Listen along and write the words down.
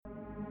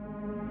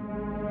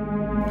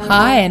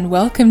Hi, and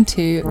welcome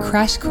to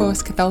Crash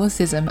Course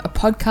Catholicism, a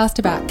podcast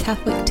about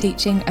Catholic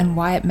teaching and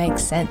why it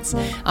makes sense.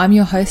 I'm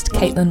your host,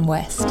 Caitlin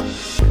West.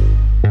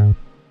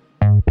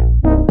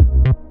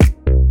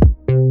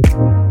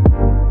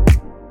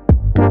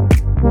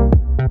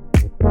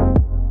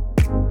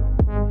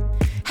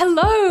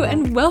 Hello,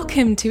 and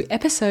welcome to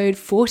episode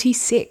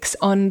 46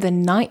 on the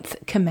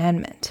 9th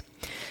commandment.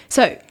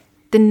 So,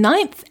 the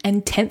 9th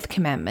and 10th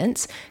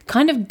commandments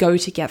kind of go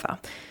together.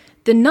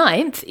 The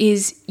 9th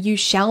is, you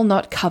shall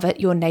not covet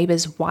your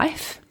neighbour's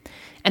wife.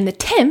 And the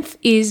 10th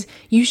is,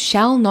 you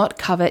shall not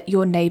covet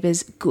your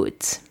neighbour's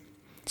goods.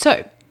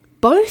 So,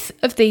 both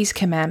of these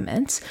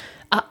commandments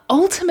are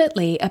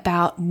ultimately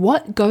about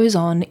what goes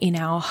on in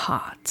our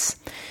hearts.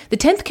 The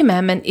 10th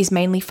commandment is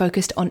mainly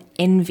focused on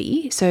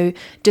envy, so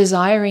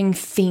desiring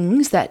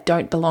things that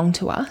don't belong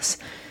to us.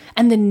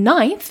 And the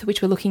 9th,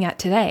 which we're looking at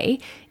today,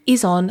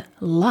 is on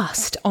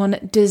lust, on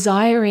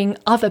desiring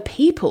other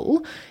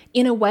people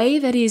in a way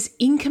that is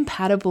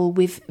incompatible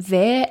with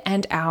their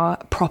and our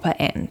proper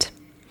end.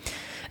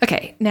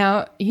 Okay,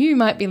 now you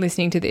might be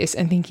listening to this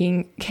and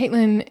thinking,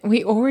 Caitlin,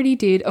 we already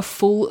did a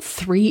full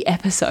 3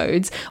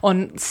 episodes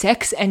on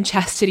sex and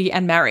chastity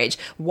and marriage.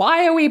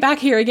 Why are we back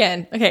here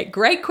again? Okay,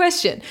 great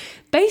question.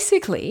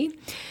 Basically,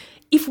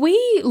 if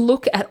we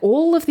look at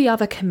all of the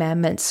other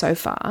commandments so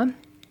far,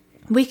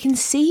 we can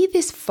see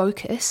this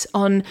focus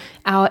on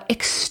our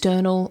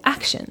external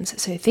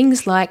actions, so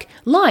things like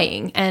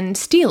lying and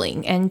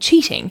stealing and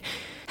cheating.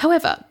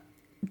 However,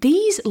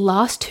 these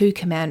last 2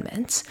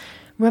 commandments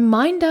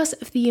remind us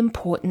of the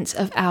importance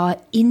of our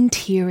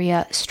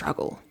interior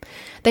struggle.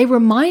 They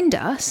remind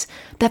us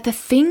that the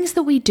things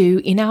that we do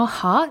in our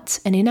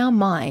hearts and in our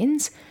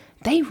minds,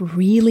 they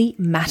really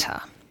matter.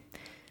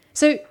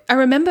 So I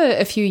remember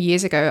a few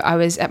years ago, I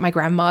was at my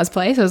grandma's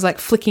place. I was like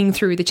flicking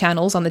through the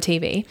channels on the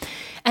TV,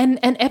 and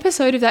an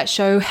episode of that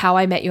show, How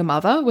I Met Your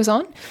Mother, was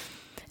on.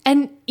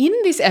 And in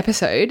this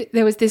episode,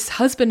 there was this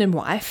husband and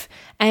wife,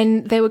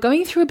 and they were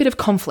going through a bit of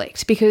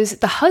conflict because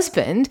the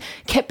husband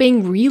kept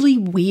being really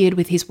weird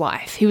with his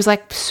wife. He was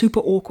like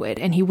super awkward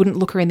and he wouldn't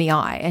look her in the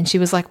eye. And she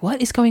was like,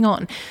 what is going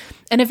on?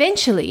 And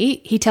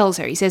eventually he tells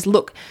her, he says,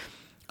 look,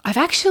 I've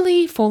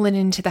actually fallen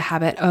into the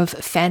habit of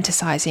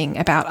fantasizing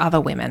about other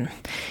women.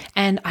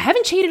 And I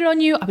haven't cheated on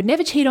you. I would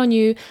never cheat on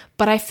you,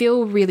 but I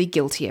feel really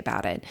guilty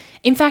about it.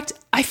 In fact,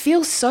 I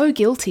feel so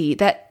guilty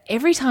that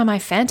every time I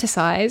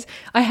fantasize,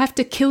 I have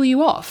to kill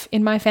you off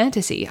in my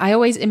fantasy. I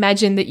always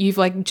imagine that you've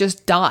like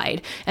just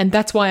died, and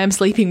that's why I'm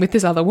sleeping with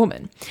this other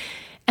woman.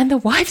 And the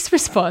wife's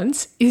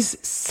response is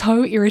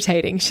so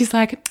irritating. She's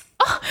like,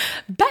 oh,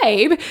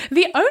 babe,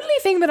 the only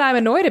thing that I'm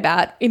annoyed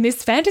about in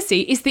this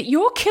fantasy is that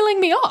you're killing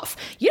me off.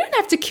 You don't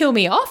have to kill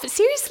me off.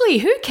 Seriously,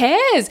 who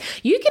cares?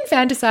 You can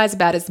fantasize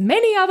about as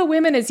many other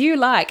women as you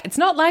like. It's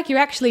not like you're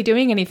actually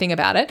doing anything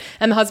about it.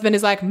 And the husband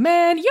is like,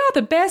 man, you're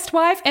the best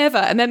wife ever.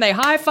 And then they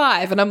high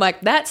five. And I'm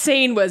like, that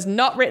scene was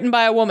not written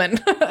by a woman.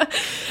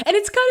 And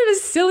it's kind of a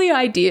silly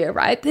idea,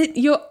 right? That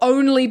you're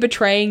only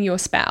betraying your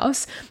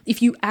spouse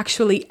if you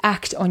actually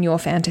act on your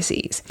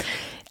fantasies.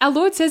 Our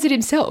Lord says it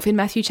himself in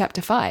Matthew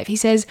chapter 5. He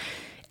says,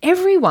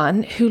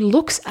 everyone who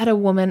looks at a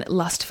woman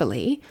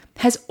lustfully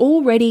has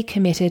already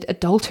committed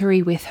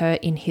adultery with her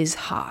in his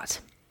heart.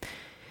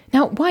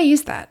 Now, why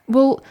is that?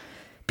 Well,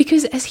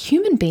 because as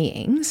human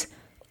beings,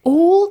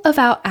 all of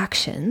our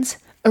actions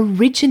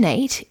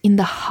originate in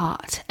the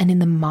heart and in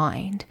the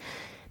mind.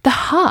 The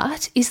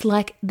heart is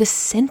like the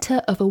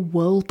center of a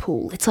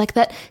whirlpool. It's like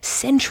that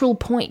central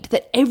point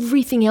that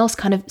everything else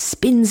kind of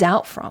spins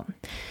out from.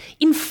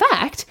 In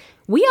fact,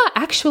 we are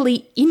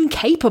actually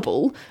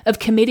incapable of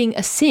committing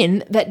a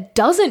sin that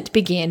doesn't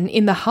begin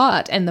in the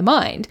heart and the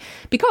mind,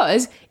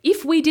 because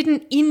if we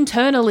didn't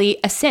internally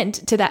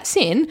assent to that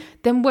sin,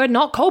 then we're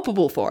not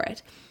culpable for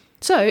it.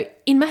 So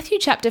in Matthew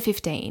chapter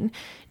 15,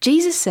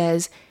 Jesus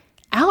says,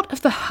 out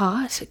of the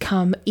heart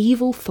come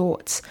evil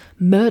thoughts,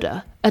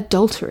 murder,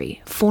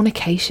 adultery,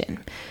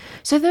 fornication.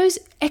 So those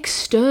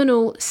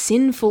external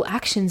sinful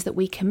actions that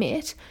we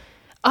commit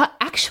are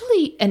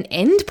actually an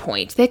end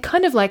point. They're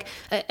kind of like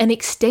an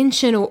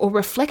extension or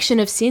reflection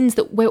of sins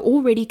that we're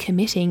already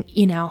committing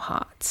in our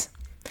hearts.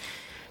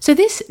 So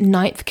this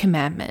 9th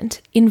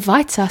commandment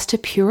invites us to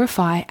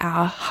purify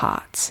our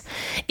hearts.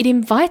 It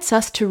invites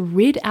us to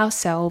rid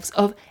ourselves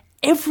of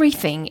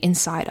everything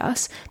inside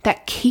us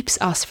that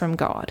keeps us from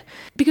God.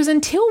 Because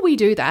until we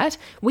do that,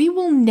 we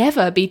will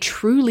never be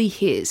truly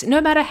His, no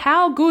matter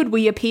how good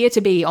we appear to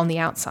be on the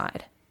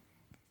outside.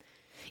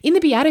 In the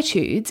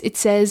Beatitudes, it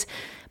says,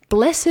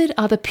 blessed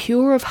are the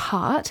pure of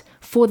heart,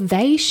 for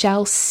they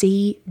shall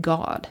see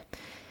God.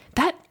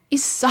 That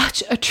is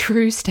such a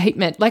true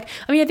statement.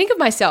 I think of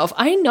myself.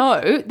 I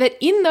know that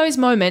in those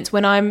moments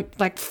when I'm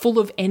like full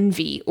of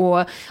envy,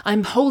 or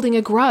I'm holding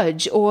a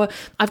grudge, or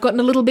I've gotten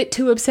a little bit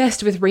too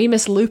obsessed with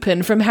Remus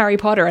Lupin from Harry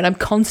Potter and I'm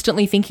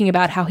constantly thinking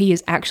about how he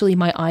is actually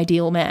my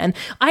ideal man.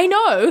 I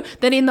know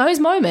that in those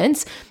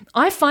moments,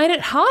 I find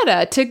it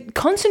harder to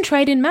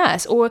concentrate in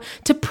Mass or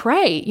to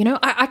pray.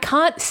 I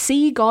can't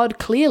see God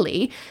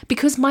clearly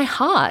because my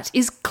heart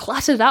is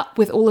cluttered up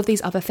with all of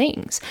these other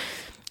things.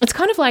 It's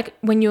kind of like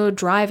when you're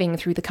driving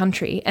through the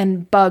country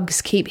and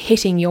bugs keep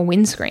hitting your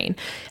windscreen.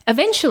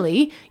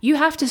 Eventually, you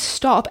have to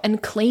stop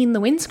and clean the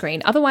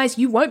windscreen. Otherwise,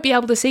 you won't be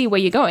able to see where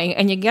you're going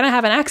and you're going to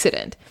have an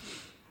accident.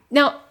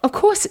 Now, of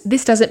course,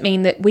 this doesn't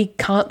mean that we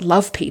can't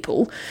love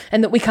people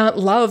and that we can't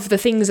love the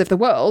things of the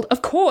world.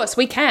 Of course,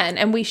 we can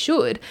and we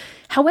should.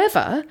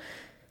 However,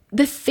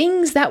 the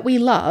things that we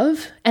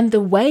love and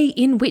the way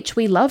in which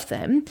we love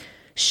them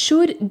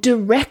should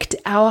direct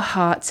our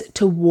hearts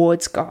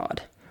towards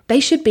God. They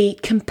should be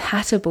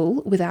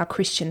compatible with our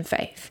Christian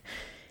faith.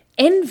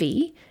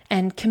 Envy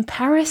and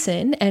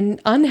comparison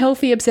and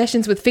unhealthy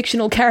obsessions with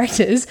fictional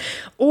characters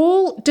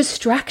all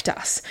distract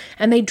us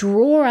and they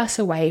draw us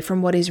away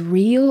from what is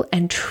real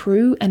and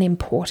true and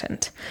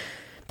important.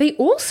 They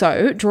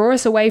also draw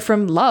us away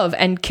from love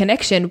and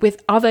connection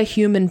with other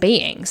human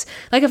beings.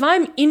 Like if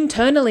I'm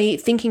internally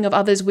thinking of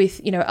others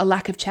with, a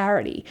lack of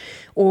charity,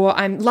 or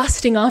I'm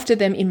lusting after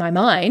them in my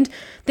mind,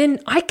 then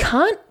I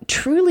can't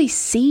truly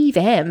see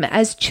them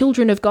as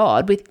children of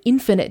God with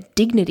infinite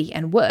dignity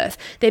and worth.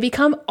 They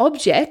become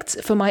objects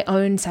for my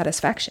own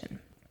satisfaction.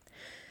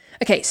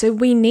 Okay, so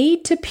we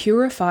need to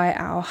purify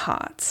our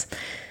hearts.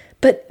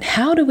 But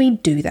how do we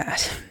do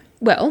that?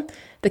 Well,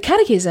 the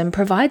Catechism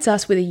provides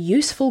us with a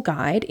useful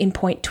guide in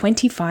point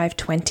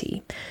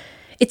 2520.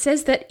 It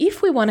says that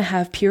if we want to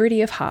have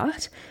purity of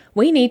heart,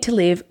 we need to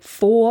live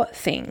 4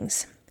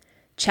 things: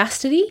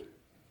 chastity,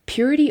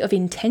 purity of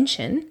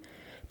intention,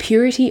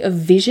 purity of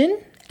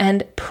vision,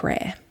 and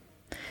prayer.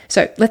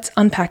 So let's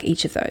unpack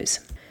each of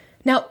those.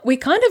 Now, we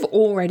kind of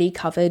already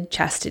covered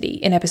chastity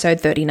in episode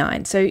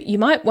 39, so you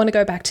might want to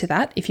go back to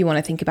that if you want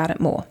to think about it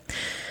more.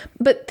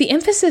 But the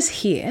emphasis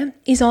here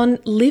is on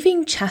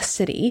living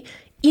chastity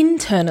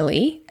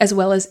internally as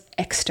well as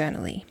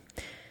externally.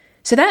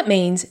 So that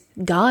means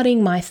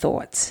guarding my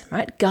thoughts,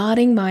 right?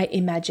 Guarding my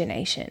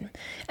imagination.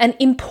 And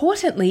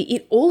importantly,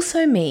 it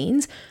also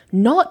means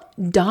not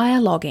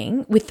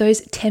dialoguing with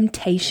those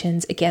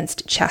temptations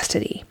against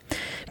chastity.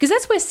 Because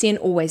that's where sin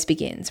always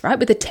begins, right?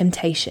 With a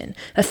temptation,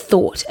 a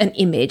thought, an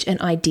image, an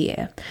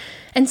idea.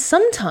 And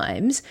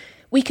sometimes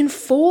we can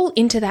fall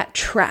into that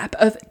trap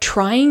of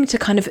trying to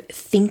kind of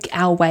think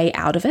our way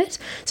out of it.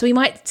 So we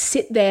might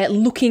sit there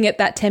looking at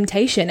that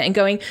temptation and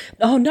going,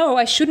 oh no,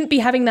 I shouldn't be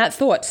having that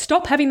thought.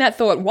 Stop having that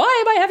thought.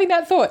 Why am I having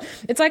that thought?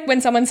 It's like when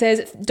someone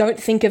says, don't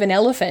think of an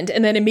elephant,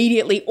 and then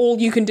immediately all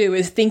you can do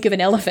is think of an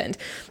elephant.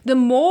 The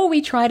more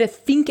we try to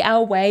think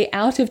our way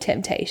out of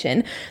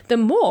temptation, the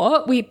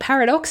more we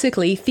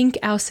paradoxically think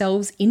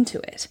ourselves into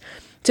it.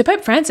 So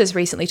Pope Francis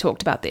recently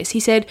talked about this. He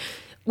said,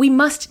 we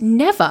must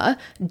never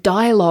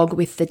dialogue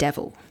with the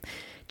devil.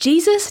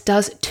 Jesus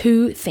does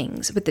 2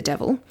 things with the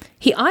devil.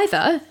 He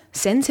either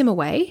sends him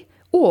away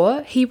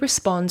or he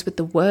responds with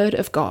the word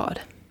of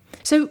God.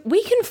 So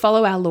we can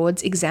follow our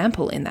Lord's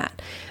example in that.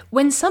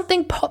 When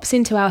something pops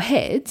into our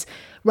heads,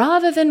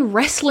 rather than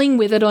wrestling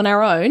with it on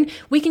our own,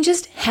 we can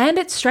just hand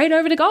it straight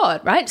over to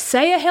God, right?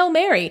 Say a Hail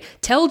Mary,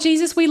 tell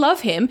Jesus we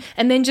love him,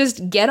 and then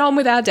just get on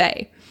with our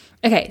day.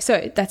 Okay,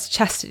 so that's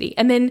chastity.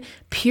 And then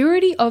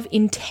purity of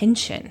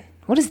intention.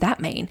 What does that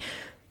mean?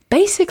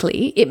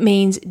 Basically, it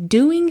means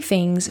doing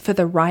things for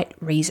the right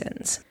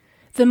reasons.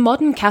 The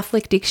Modern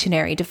Catholic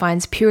Dictionary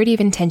defines purity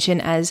of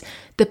intention as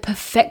the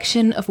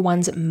perfection of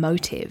one's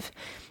motive.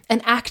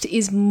 An act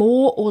is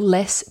more or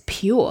less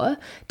pure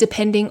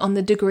depending on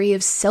the degree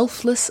of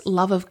selfless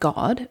love of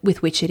God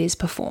with which it is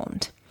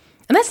performed.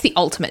 And that's the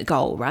ultimate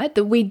goal, right?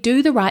 That we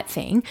do the right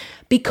thing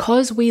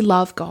because we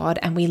love God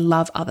and we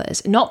love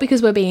others, not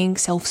because we're being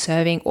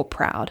self-serving or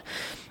proud.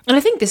 And I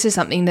think this is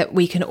something that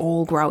we can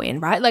all grow in,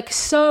 right? Like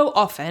so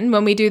often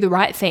when we do the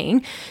right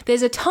thing,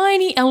 there's a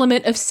tiny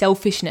element of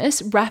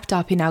selfishness wrapped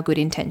up in our good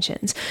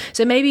intentions.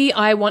 So maybe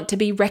I want to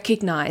be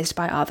recognized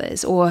by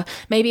others, or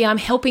maybe I'm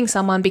helping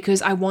someone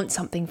because I want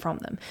something from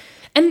them.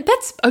 And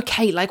that's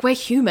okay, like we're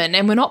human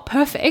and we're not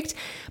perfect,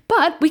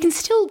 but we can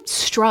still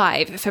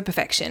strive for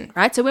perfection,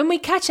 right? So when we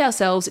catch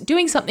ourselves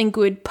doing something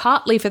good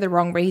partly for the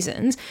wrong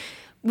reasons,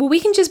 well,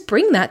 we can just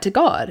bring that to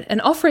God and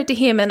offer it to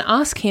him and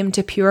ask him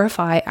to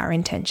purify our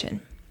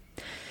intention.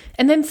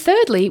 And then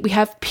thirdly, we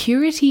have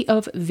purity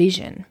of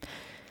vision.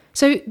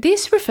 So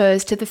this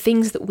refers to the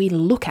things that we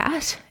look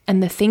at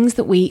and the things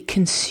that we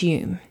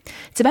consume.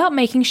 It's about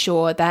making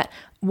sure that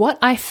what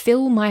I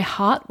fill my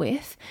heart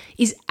with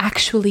is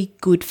actually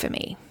good for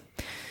me.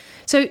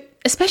 So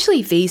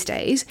especially these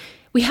days,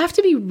 we have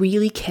to be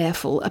really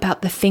careful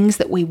about the things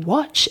that we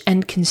watch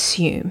and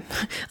consume.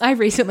 I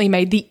recently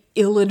made the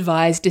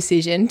ill-advised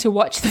decision to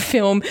watch the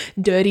film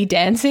Dirty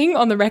Dancing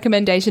on the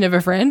recommendation of a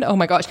friend. Oh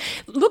my gosh.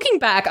 Looking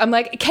back, I'm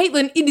like,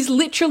 Caitlin, it is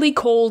literally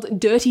called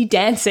Dirty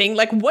Dancing.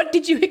 Like, what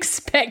did you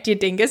expect, you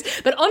dingus?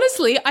 But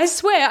honestly, I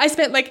swear I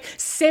spent like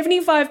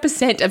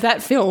 75% of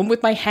that film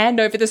with my hand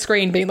over the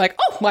screen being like,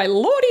 oh my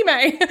lordy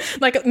may,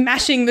 like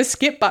mashing the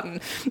skip button.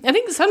 I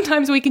think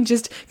sometimes we can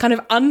just kind of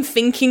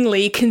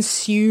unthinkingly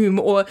consume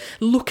or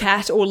look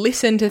at or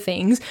listen to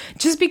things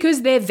just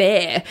because they're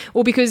there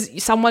or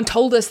because someone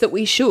told us that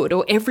we should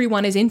or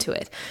everyone is into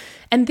it.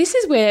 And this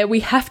is where we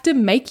have to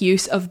make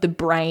use of the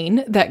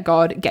brain that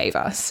God gave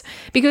us,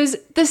 because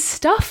the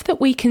stuff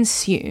that we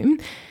consume,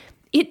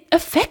 it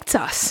affects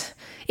us.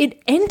 It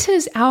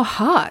enters our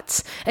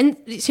hearts. And,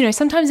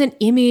 sometimes an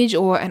image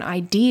or an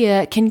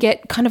idea can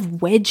get kind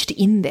of wedged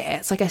in there.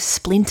 It's like a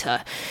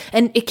splinter,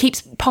 and it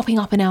keeps popping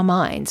up in our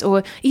minds,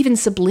 or even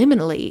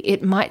subliminally,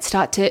 it might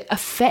start to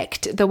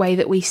affect the way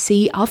that we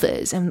see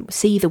others and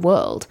see the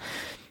world.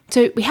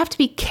 So we have to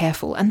be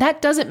careful. And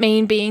that doesn't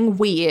mean being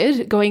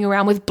weird, going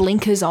around with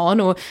blinkers on,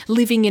 or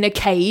living in a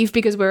cave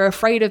because we're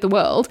afraid of the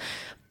world.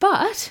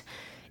 But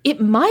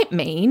it might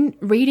mean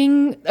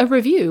reading a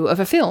review of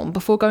a film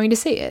before going to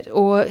see it,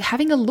 or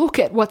having a look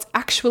at what's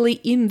actually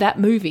in that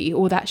movie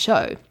or that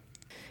show.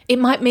 It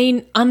might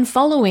mean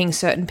unfollowing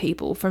certain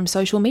people from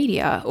social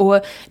media,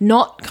 or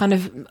not kind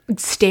of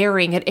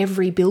staring at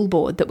every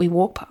billboard that we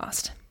walk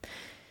past.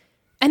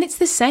 And it's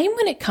the same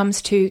when it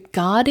comes to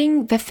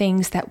guarding the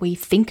things that we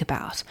think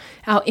about,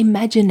 our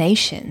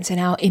imaginations and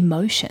our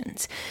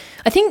emotions.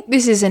 I think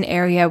this is an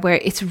area where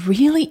it's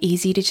really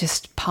easy to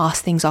just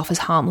pass things off as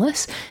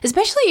harmless,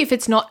 especially if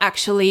it's not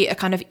actually a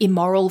kind of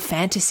immoral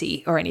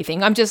fantasy or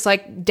anything. I'm just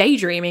like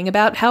daydreaming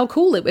about how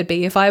cool it would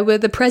be if I were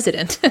the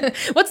president.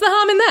 What's the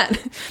harm in that?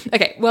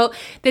 Okay, well,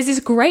 there's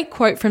this great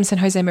quote from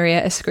St.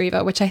 Josemaria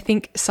Escriva, which I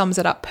think sums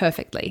it up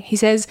perfectly. He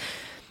says,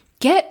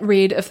 "Get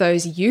rid of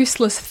those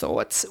useless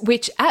thoughts,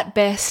 which at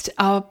best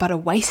are but a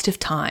waste of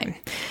time."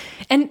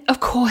 And of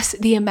course,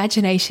 the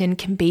imagination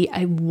can be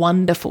a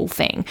wonderful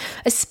thing,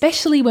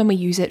 especially when we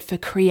use it for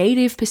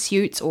creative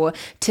pursuits or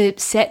to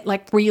set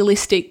like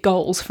realistic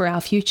goals for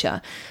our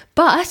future.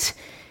 But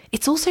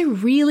it's also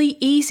really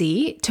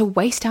easy to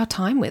waste our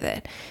time with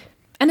it.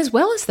 And as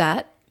well as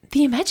that,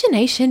 the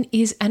imagination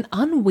is an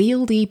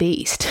unwieldy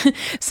beast.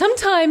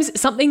 Sometimes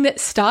something that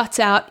starts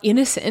out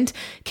innocent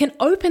can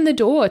open the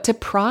door to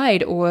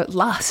pride or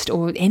lust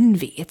or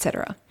envy,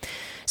 etc.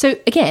 So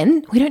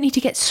again, we don't need to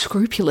get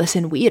scrupulous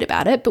and weird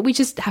about it, but we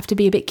just have to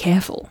be a bit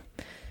careful.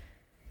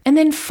 And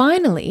then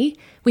finally,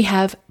 we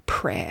have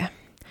prayer.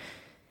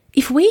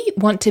 If we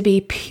want to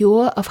be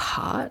pure of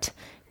heart,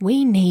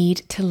 we need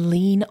to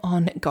lean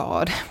on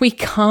God. We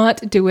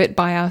can't do it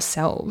by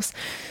ourselves.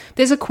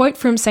 There's a quote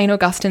from St.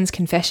 Augustine's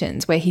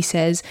Confessions where he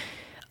says,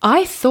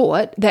 "I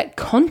thought that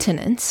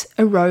continence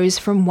arose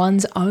from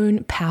one's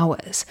own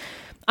powers.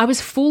 I was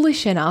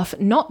foolish enough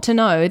not to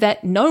know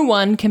that no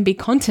one can be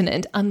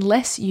continent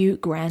unless you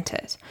grant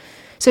it."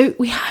 So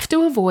we have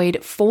to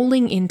avoid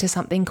falling into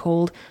something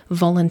called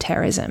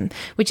voluntarism,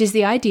 which is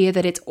the idea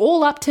that it's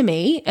all up to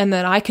me and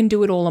that I can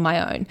do it all on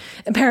my own.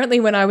 Apparently,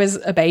 when I was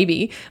a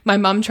baby, my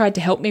mum tried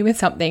to help me with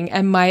something,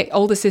 and my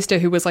older sister,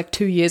 who was like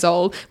 2 years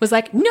old, was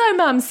like, "No,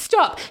 mum,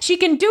 stop. She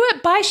can do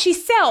it by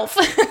herself."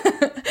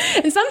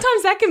 And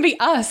sometimes that can be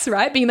us,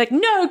 right? Being like,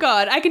 "No,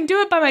 God, I can do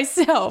it by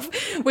myself,"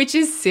 which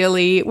is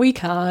silly. We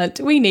can't.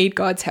 We need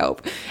God's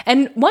help.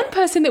 And one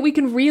person that we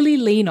can really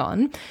lean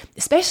on,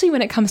 especially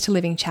when it comes to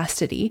living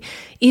chastity,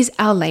 is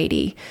Our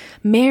Lady.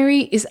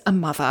 Mary is a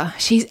mother.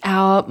 She's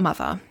our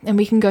mother, and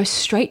we can go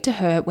straight to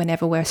her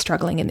whenever we're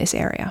struggling in this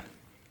area.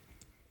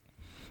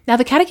 Now,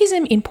 the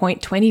Catechism in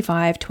point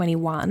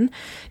 2521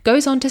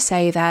 goes on to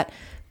say that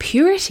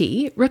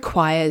purity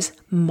requires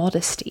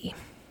modesty.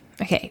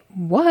 Okay,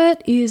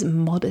 what is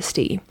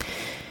modesty?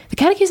 The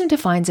Catechism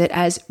defines it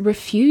as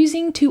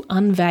refusing to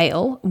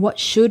unveil what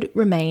should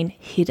remain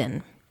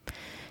hidden.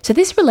 So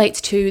this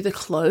relates to the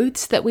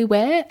clothes that we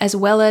wear, as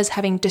well as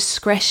having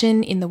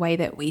discretion in the way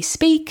that we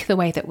speak, the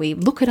way that we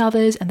look at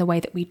others, and the way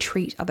that we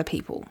treat other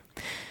people.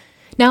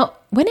 Now,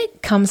 when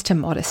it comes to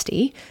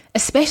modesty,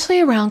 especially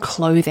around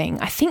clothing,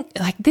 I think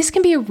this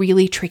can be a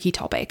really tricky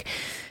topic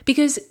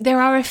because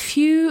there are a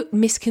few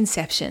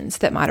misconceptions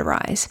that might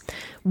arise.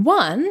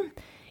 One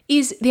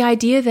is the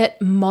idea that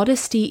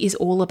modesty is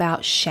all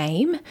about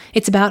shame.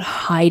 It's about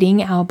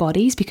hiding our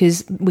bodies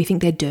because we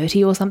think they're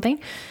dirty or something.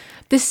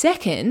 The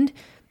second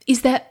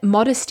is that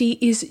modesty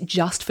is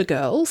just for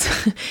girls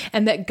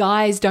and that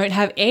guys don't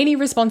have any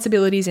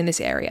responsibilities in this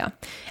area.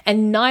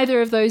 And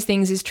neither of those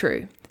things is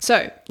true.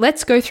 So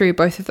let's go through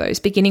both of those,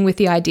 beginning with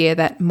the idea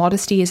that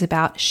modesty is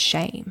about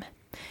shame.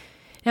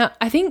 Now,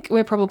 I think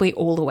we're probably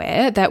all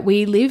aware that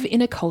we live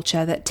in a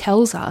culture that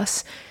tells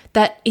us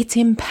that it's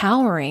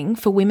empowering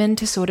for women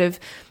to sort of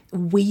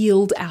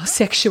wield our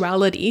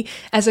sexuality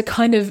as a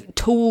kind of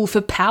tool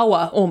for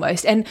power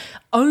almost, and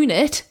own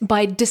it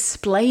by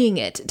displaying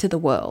it to the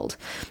world.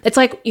 It's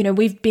like,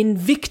 we've been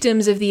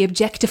victims of the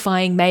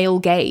objectifying male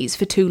gaze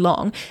for too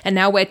long, and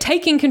now we're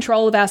taking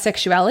control of our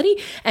sexuality,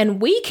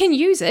 and we can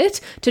use it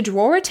to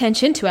draw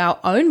attention to our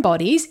own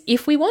bodies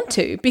if we want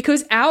to,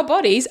 because our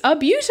bodies are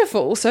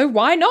beautiful, so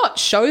why not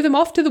show them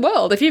off to the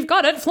world? If you've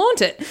got it,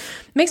 flaunt it.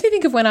 Makes me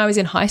think of when I was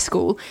in high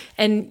school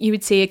and you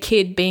would see a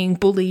kid being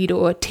bullied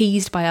or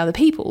teased by other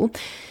people,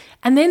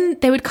 and then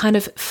they would kind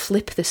of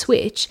flip the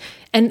switch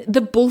and the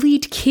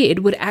bullied kid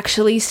would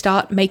actually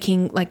start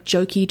making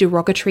jokey,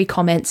 derogatory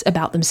comments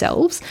about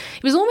themselves.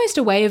 It was almost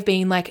a way of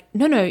being like,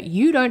 no,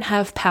 you don't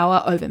have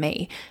power over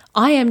me.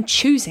 I am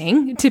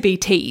choosing to be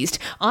teased.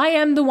 I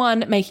am the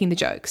one making the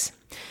jokes.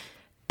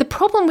 The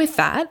problem with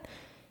that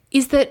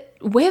is that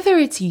whether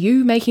it's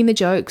you making the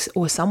jokes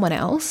or someone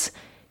else,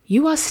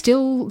 you are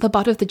still the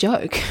butt of the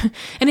joke.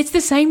 And it's the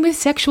same with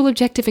sexual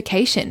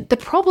objectification. The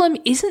problem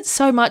isn't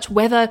so much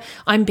whether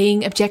I'm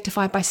being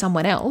objectified by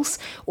someone else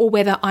or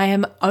whether I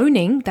am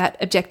owning that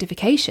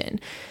objectification.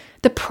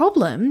 The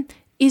problem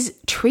is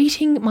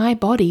treating my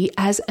body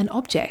as an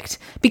object,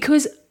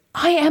 because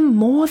I am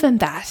more than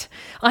that.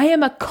 I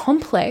am a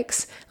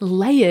complex,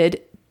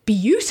 layered,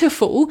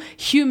 beautiful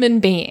human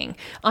being.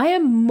 I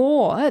am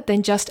more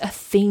than just a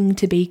thing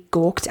to be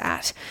gawked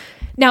at.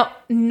 Now,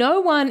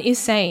 no one is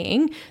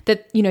saying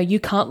that, you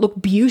can't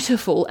look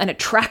beautiful and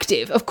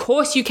attractive. Of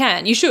course you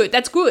can. You should.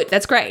 That's good.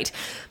 That's great.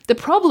 The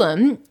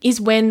problem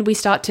is when we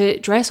start to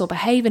dress or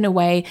behave in a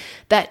way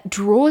that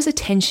draws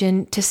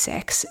attention to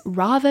sex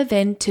rather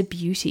than to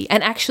beauty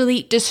and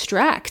actually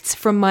distracts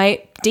from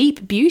my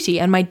deep beauty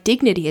and my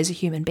dignity as a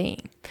human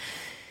being.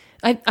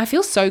 I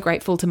feel so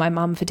grateful to my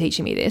mum for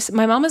teaching me this.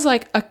 My mum is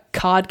like a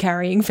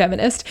card-carrying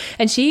feminist,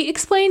 and she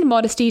explained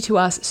modesty to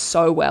us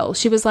so well.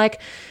 She was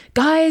like,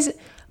 guys,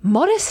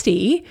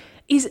 modesty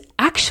is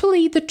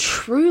actually the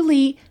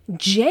truly,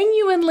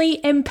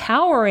 genuinely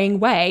empowering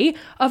way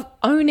of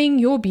owning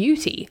your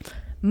beauty.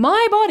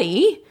 My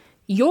body,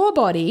 your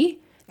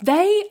body,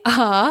 they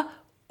are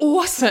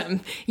awesome.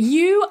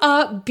 You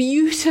are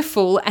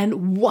beautiful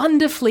and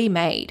wonderfully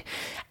made.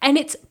 And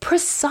it's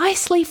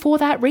precisely for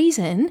that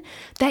reason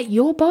that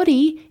your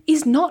body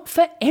is not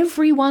for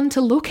everyone to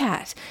look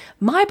at.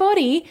 My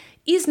body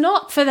is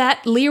not for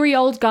that leery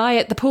old guy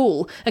at the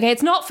pool. Okay,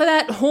 it's not for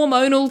that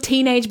hormonal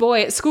teenage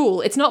boy at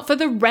school. It's not for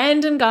the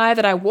random guy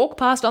that I walk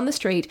past on the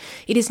street.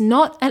 It is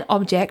not an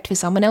object for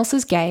someone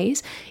else's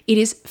gaze. It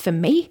is for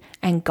me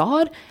and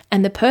God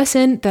and the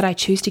person that I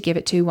choose to give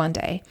it to one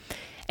day.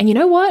 And you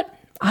know what?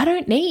 I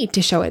don't need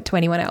to show it to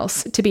anyone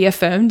else to be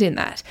affirmed in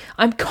that.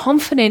 I'm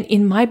confident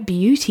in my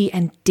beauty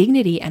and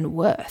dignity and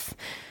worth.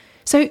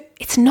 So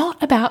it's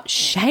not about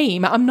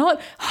shame. I'm not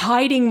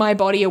hiding my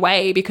body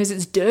away because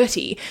it's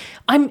dirty.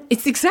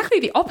 It's exactly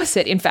the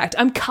opposite, in fact.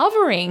 I'm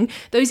covering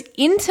those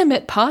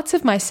intimate parts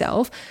of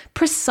myself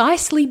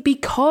precisely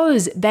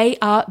because they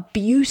are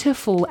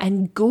beautiful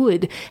and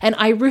good, and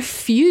I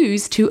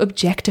refuse to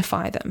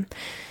objectify them.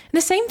 And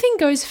the same thing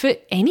goes for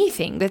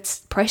anything that's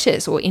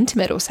precious or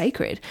intimate or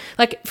sacred.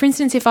 Like, for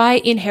instance, if I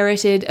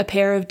inherited a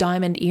pair of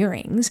diamond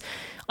earrings,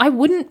 I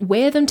wouldn't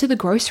wear them to the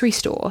grocery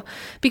store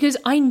because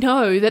I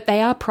know that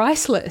they are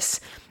priceless.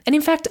 And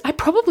in fact, I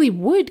probably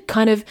would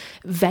kind of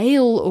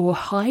veil or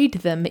hide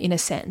them in a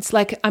sense.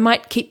 Like, I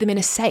might keep them in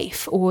a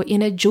safe or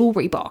in a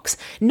jewelry box,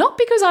 not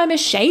because I'm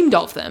ashamed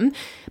of them,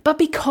 but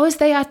because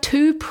they are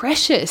too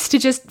precious to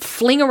just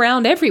fling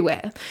around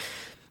everywhere.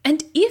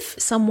 And if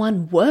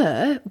someone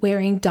were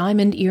wearing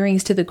diamond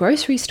earrings to the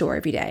grocery store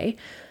every day,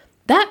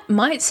 that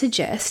might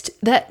suggest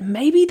that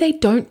maybe they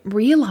don't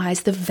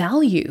realize the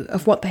value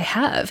of what they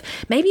have.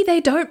 Maybe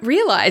they don't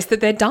realize that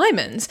they're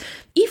diamonds.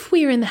 If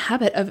we are in the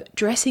habit of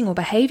dressing or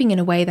behaving in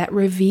a way that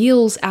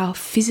reveals our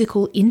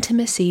physical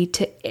intimacy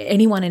to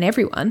anyone and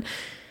everyone,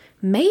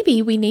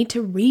 maybe we need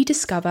to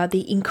rediscover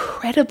the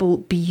incredible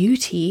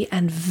beauty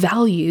and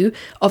value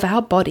of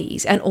our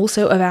bodies and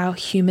also of our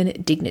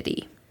human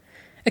dignity.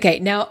 Okay,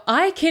 now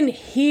I can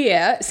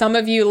hear some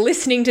of you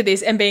listening to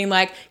this and being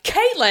like,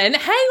 Caitlin,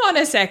 hang on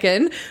a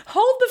second,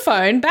 hold the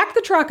phone, back the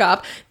truck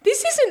up.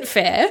 This isn't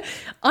fair.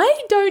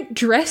 I don't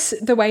dress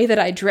the way that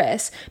I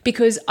dress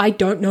because I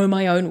don't know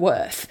my own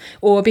worth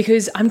or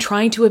because I'm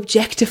trying to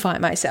objectify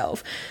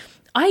myself.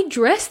 I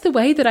dress the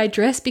way that I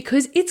dress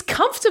because it's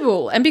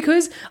comfortable and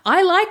because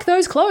I like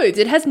those clothes.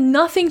 It has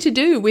nothing to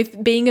do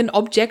with being an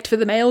object for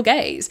the male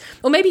gaze.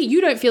 Or maybe you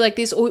don't feel like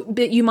this, or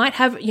but you might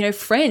have,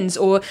 friends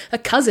or a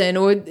cousin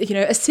or,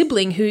 a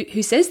sibling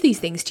who says these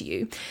things to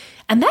you.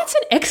 And that's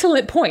an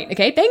excellent point,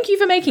 okay? Thank you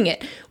for making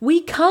it.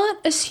 We can't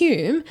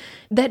assume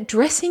that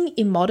dressing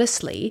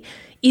immodestly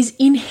is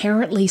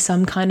inherently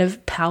some kind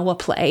of power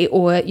play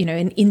or,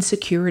 an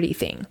insecurity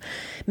thing.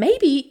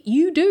 Maybe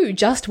you do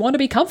just want to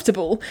be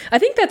comfortable. I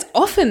think that's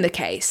often the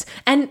case.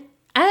 And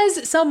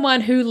as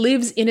someone who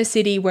lives in a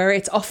city where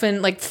it's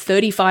often like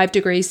 35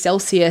 degrees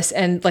Celsius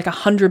and like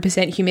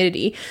 100%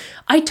 humidity,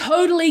 I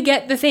totally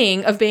get the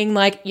thing of being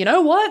like, you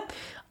know what?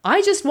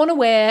 I just want to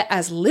wear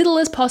as little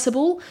as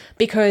possible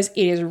because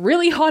it is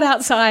really hot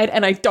outside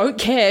and I don't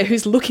care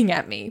who's looking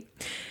at me.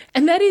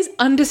 And that is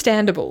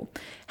understandable.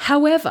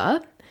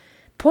 However,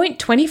 point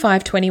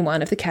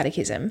 2521 of the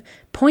Catechism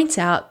points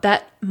out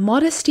that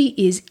modesty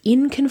is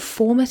in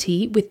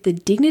conformity with the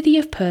dignity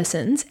of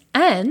persons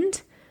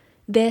and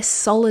their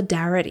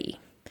solidarity.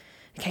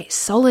 Okay,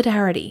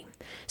 solidarity.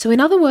 So in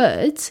other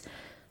words,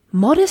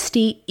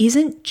 modesty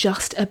isn't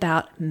just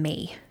about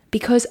me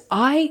because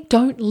I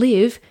don't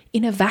live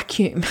in a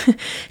vacuum.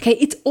 Okay,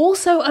 it's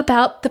also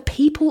about the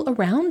people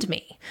around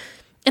me.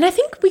 And I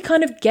think we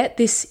kind of get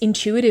this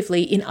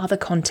intuitively in other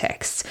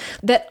contexts,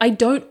 that I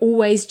don't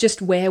always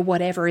just wear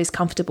whatever is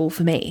comfortable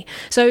for me.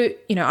 So,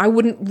 I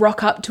wouldn't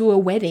rock up to a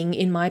wedding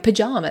in my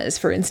pajamas,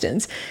 for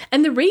instance.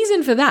 And the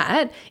reason for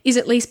that is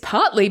at least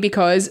partly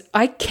because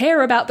I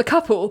care about the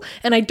couple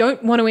and I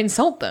don't want to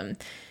insult them.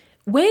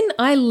 When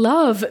I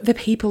love the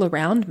people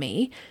around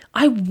me,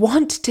 I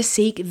want to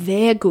seek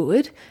their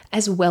good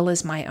as well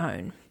as my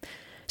own.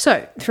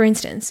 So, for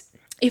instance,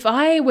 if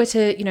I were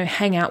to,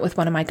 hang out with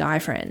one of my guy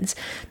friends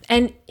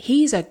and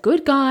he's a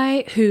good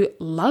guy who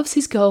loves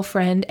his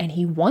girlfriend and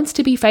he wants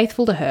to be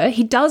faithful to her,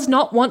 he does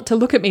not want to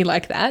look at me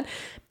like that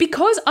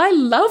because I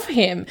love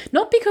him,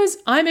 not because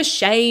I'm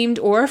ashamed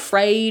or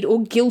afraid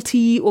or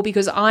guilty or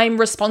because I'm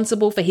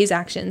responsible for his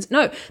actions.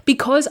 No,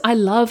 because I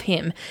love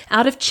him.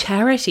 Out of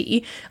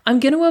charity, I'm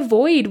going to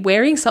avoid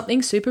wearing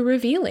something super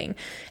revealing.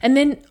 And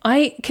then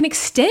I can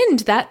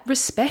extend that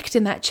respect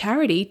and that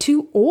charity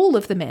to all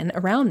of the men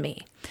around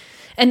me.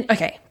 And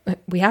okay,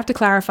 we have to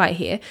clarify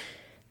here.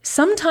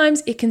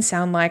 Sometimes it can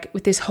sound like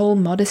with this whole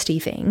modesty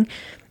thing,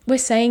 we're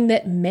saying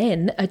that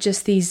men are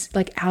just these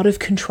out of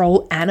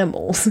control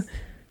animals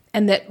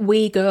and that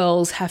we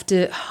girls have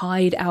to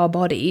hide our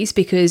bodies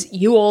because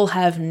you all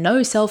have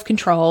no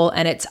self-control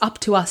and it's up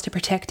to us to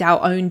protect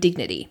our own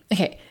dignity.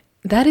 Okay,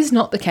 that is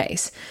not the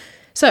case.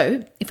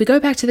 So if we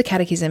go back to the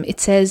Catechism, it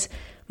says,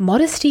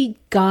 modesty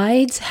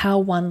guides how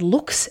one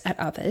looks at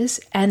others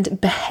and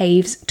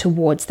behaves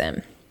towards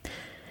them.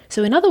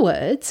 So in other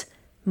words,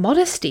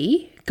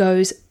 modesty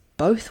goes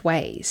both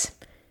ways.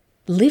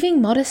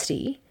 Living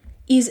modesty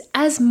is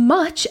as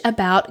much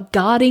about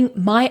guarding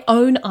my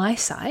own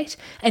eyesight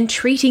and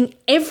treating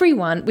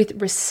everyone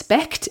with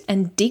respect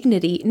and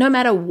dignity, no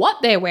matter what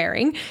they're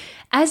wearing,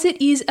 as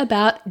it is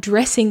about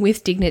dressing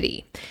with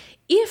dignity.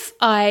 If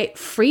I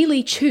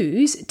freely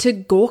choose to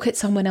gawk at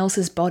someone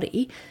else's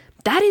body,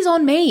 that is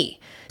on me.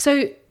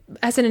 So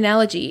as an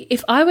analogy,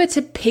 if I were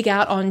to pig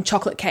out on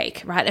chocolate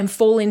cake, right, and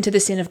fall into the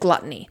sin of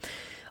gluttony,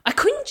 I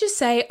couldn't just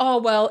say, oh,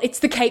 well, it's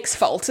the cake's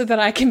fault that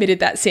I committed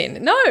that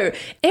sin. No,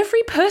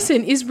 every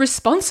person is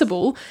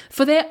responsible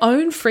for their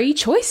own free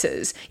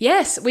choices.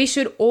 Yes, we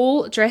should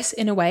all dress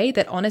in a way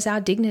that honors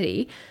our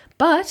dignity,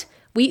 but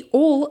we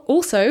all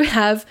also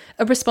have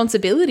a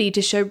responsibility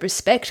to show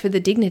respect for the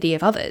dignity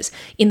of others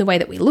in the way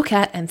that we look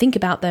at and think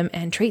about them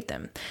and treat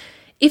them.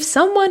 If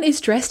someone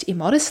is dressed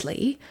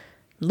immodestly,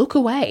 look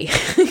away.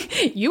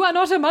 You are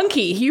not a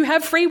monkey. You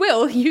have free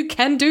will. You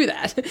can do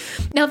that.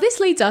 Now, this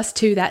leads us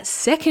to that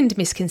second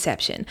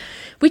misconception,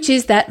 which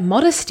is that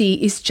modesty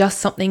is just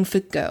something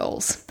for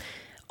girls.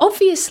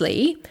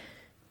 Obviously,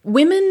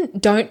 women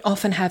don't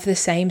often have the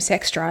same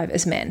sex drive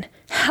as men.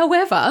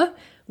 However,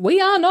 we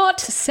are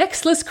not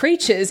sexless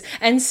creatures,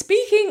 and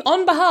speaking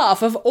on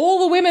behalf of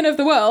all the women of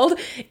the world,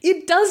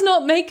 it does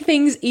not make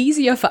things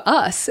easier for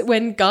us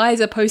when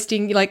guys are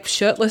posting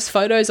shirtless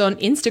photos on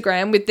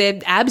Instagram with their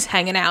abs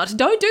hanging out.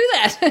 Don't do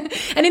that.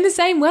 And in the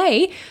same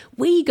way,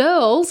 we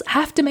girls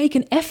have to make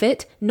an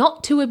effort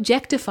not to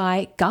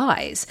objectify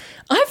guys.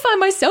 I find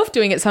myself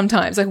doing it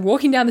sometimes,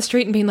 walking down the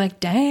street and being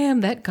like, damn,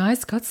 that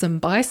guy's got some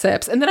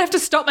biceps. And then I have to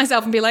stop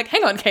myself and be like,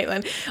 hang on,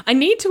 Caitlin, I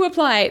need to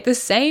apply the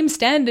same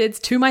standards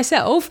to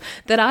myself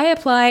that I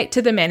apply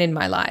to the men in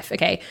my life,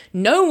 okay?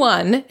 No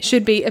one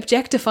should be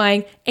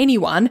objectifying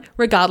anyone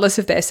regardless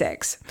of their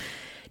sex.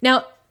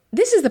 Now,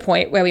 this is the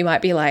point where we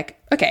might be like,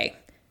 okay,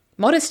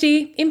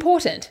 modesty,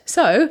 important.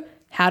 So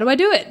how do I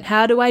do it?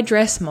 How do I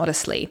dress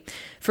modestly?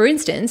 For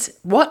instance,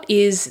 what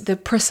is the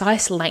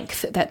precise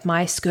length that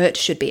my skirt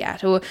should be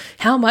at? Or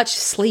how much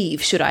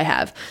sleeve should I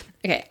have?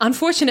 Okay,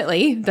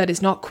 unfortunately, that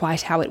is not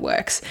quite how it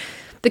works.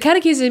 The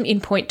Catechism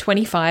in point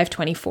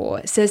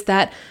 2524 says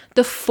that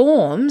the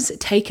forms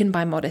taken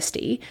by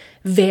modesty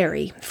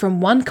vary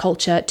from one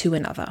culture to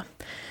another.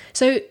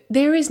 So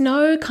there is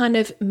no kind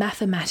of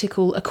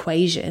mathematical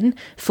equation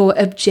for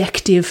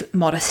objective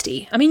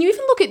modesty. I mean, you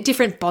even look at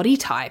different body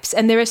types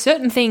and there are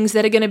certain things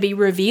that are going to be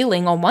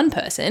revealing on one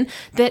person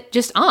that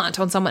just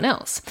aren't on someone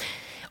else.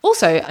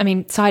 Also, I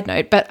mean, side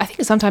note, but I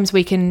think sometimes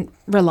we can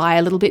rely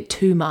a little bit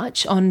too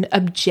much on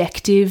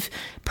objective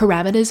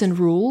parameters and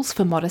rules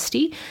for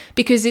modesty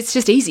because it's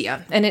just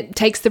easier and it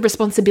takes the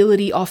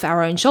responsibility off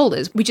our own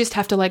shoulders. We just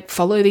have to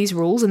follow these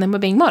rules and then we're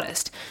being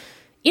modest.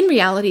 In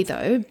reality,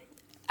 though,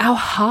 our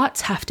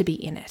hearts have to be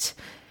in it.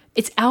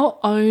 It's our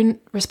own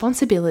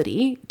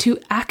responsibility to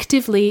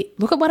actively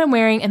look at what I'm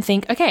wearing and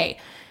think, okay,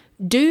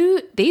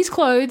 do these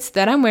clothes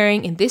that I'm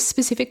wearing in this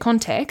specific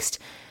context,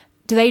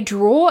 do they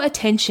draw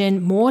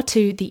attention more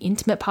to the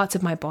intimate parts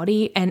of my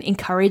body and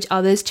encourage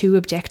others to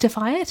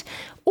objectify it?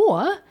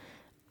 Or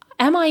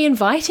am I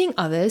inviting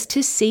others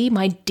to see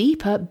my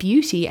deeper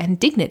beauty and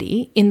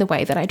dignity in the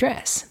way that I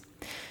dress?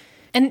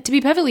 And to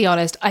be perfectly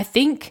honest, I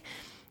think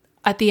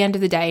at the end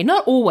of the day.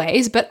 Not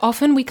always, but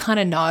often we kind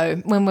of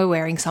know when we're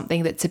wearing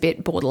something that's a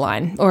bit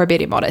borderline or a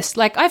bit immodest.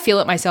 Like I feel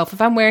it myself.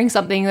 If I'm wearing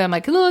something that I'm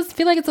like, oh, I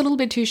feel like it's a little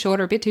bit too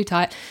short or a bit too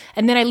tight.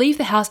 And then I leave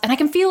the house and I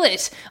can feel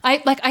it.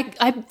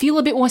 I feel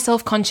a bit more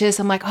self-conscious.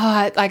 I'm like,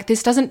 oh, like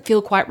this doesn't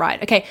feel quite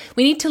right. Okay,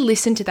 we need to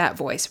listen to that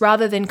voice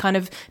rather than kind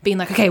of being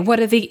like, okay, what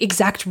are the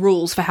exact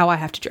rules for how I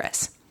have to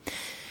dress?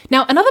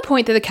 Now, another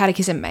point that the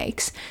Catechism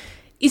makes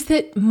is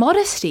that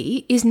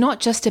modesty is not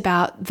just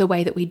about the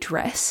way that we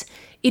dress,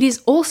 it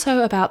is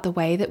also about the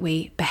way that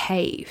we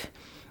behave.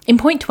 In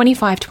point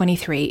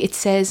 2523, it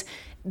says,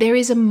 there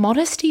is a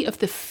modesty of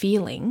the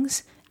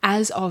feelings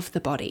as of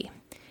the body.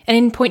 And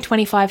in point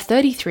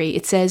 2533,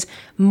 it says,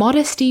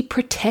 modesty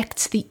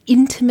protects the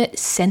intimate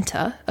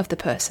center of the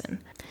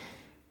person.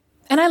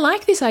 And I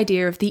like this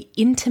idea of the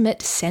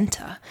intimate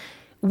center.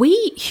 We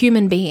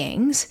human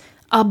beings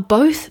are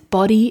both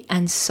body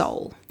and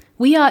soul.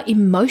 We are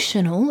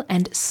emotional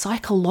and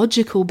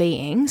psychological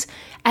beings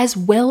as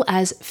well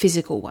as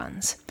physical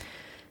ones.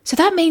 So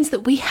that means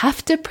that we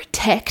have to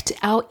protect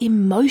our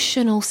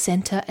emotional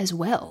center as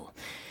well.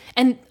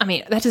 And I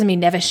mean, that doesn't mean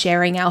never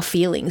sharing our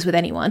feelings with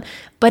anyone,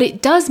 but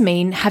it does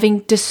mean having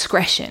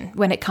discretion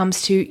when it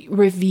comes to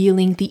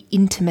revealing the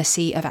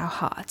intimacy of our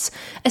hearts,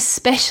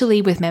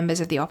 especially with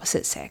members of the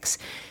opposite sex.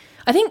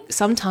 I think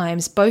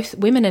sometimes both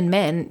women and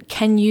men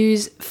can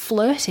use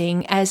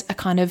flirting as a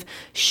kind of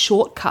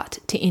shortcut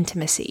to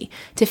intimacy,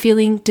 to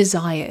feeling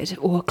desired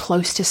or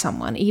close to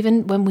someone,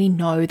 even when we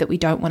know that we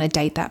don't want to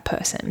date that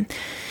person.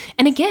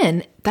 And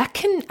again, that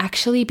can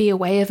actually be a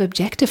way of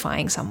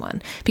objectifying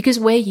someone because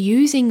we're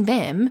using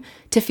them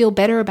to feel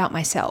better about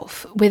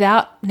myself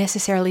without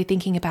necessarily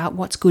thinking about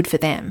what's good for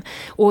them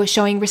or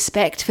showing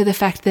respect for the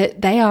fact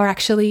that they are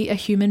actually a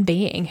human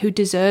being who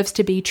deserves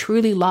to be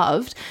truly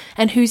loved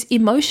and whose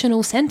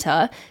emotional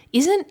center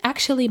isn't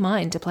actually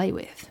mine to play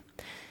with.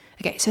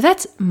 Okay, so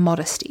that's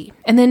modesty.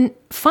 And then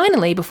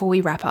finally, before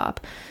we wrap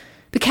up,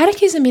 the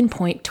Catechism in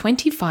point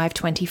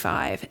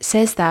 2525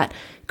 says that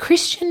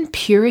Christian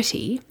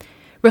purity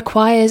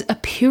requires a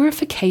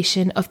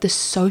purification of the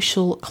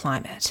social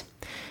climate.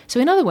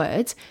 So in other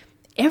words,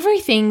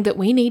 everything that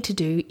we need to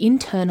do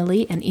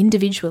internally and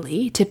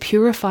individually to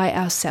purify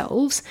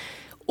ourselves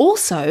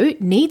also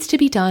needs to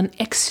be done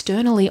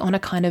externally on a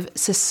kind of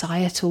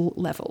societal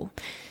level.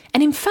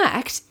 And in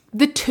fact,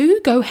 the two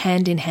go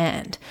hand in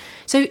hand.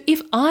 So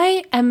if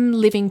I am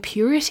living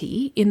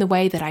purity in the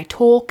way that I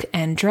talk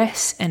and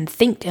dress and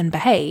think and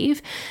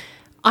behave,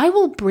 I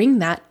will bring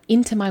that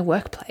into my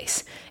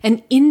workplace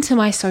and into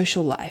my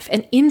social life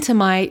and into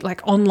my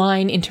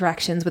online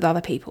interactions with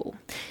other people.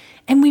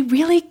 And we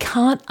really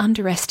can't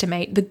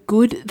underestimate the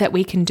good that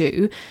we can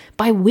do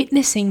by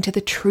witnessing to the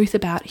truth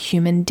about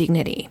human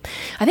dignity.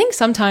 I think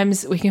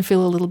sometimes we can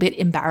feel a little bit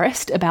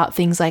embarrassed about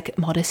things like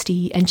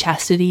modesty and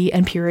chastity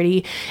and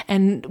purity.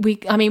 And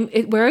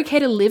we're okay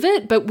to live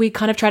it, but we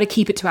kind of try to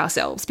keep it to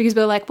ourselves because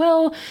we're like,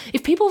 well,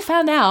 if people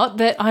found out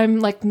that I'm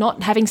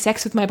not having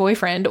sex with my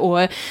boyfriend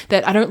or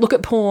that I don't look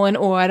at porn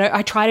or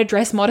I try to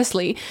dress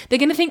modestly, they're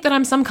going to think that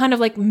I'm some kind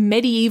of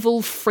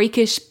medieval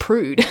freakish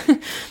prude.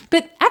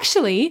 But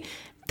actually,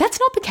 that's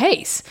not the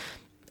case.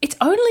 It's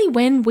only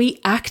when we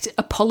act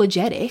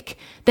apologetic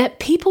that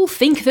people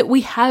think that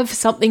we have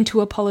something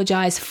to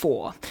apologize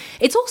for.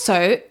 It's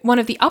also one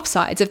of the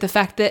upsides of the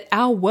fact that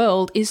our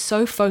world is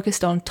so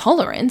focused on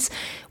tolerance.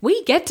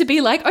 We get to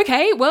be like,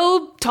 okay,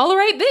 well,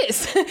 tolerate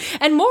this.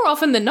 And more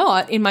often than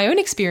not, in my own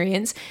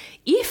experience,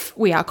 if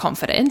we are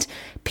confident,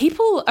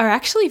 people are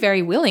actually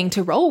very willing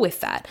to roll with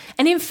that.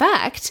 And in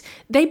fact,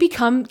 they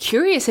become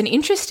curious and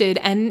interested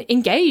and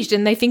engaged,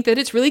 and they think that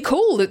it's really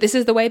cool that this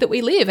is the way that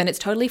we live and it's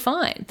totally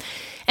fine.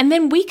 And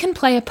then we can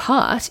play a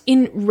part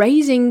in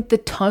raising the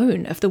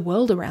tone of the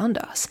world around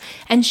us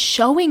and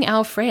showing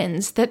our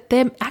friends that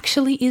there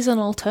actually is an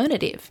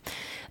alternative.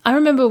 I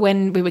remember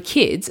when we were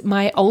kids,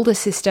 my older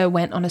sister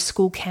went on a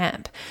school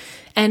camp.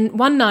 And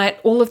one night,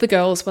 all of the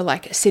girls were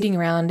sitting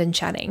around and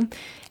chatting.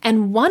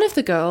 And one of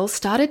the girls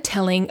started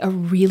telling a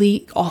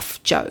really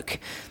off joke.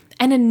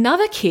 And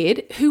another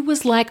kid who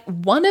was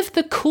one of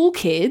the cool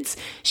kids,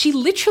 she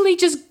literally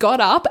just got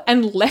up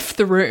and left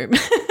the room.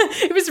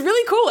 It was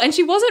really cool. And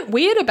she wasn't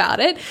weird about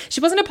it.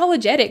 She wasn't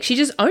apologetic. She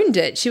just owned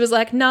it. She was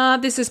like, nah,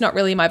 this is not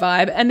really my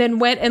vibe. And then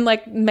went and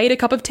made a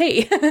cup of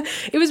tea.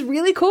 It was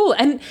really cool.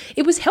 And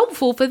it was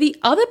helpful for the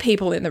other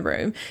people in the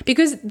room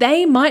because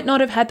they might not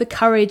have had the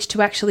courage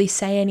to actually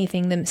say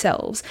anything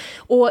themselves,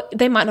 or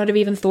they might not have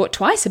even thought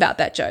twice about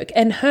that joke.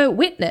 And her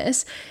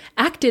witness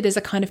acted as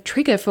a kind of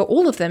trigger for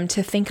all of them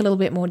to think a little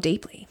bit more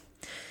deeply.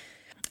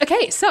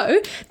 Okay,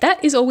 so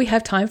that is all we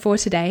have time for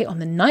today on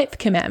the 9th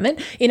commandment.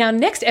 In our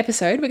next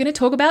episode, we're going to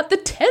talk about the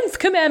 10th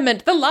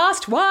commandment, the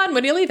last one. We're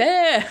nearly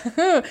there.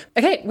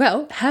 Okay,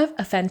 well, have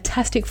a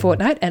fantastic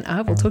fortnight and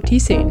I will talk to you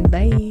soon.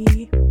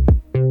 Bye.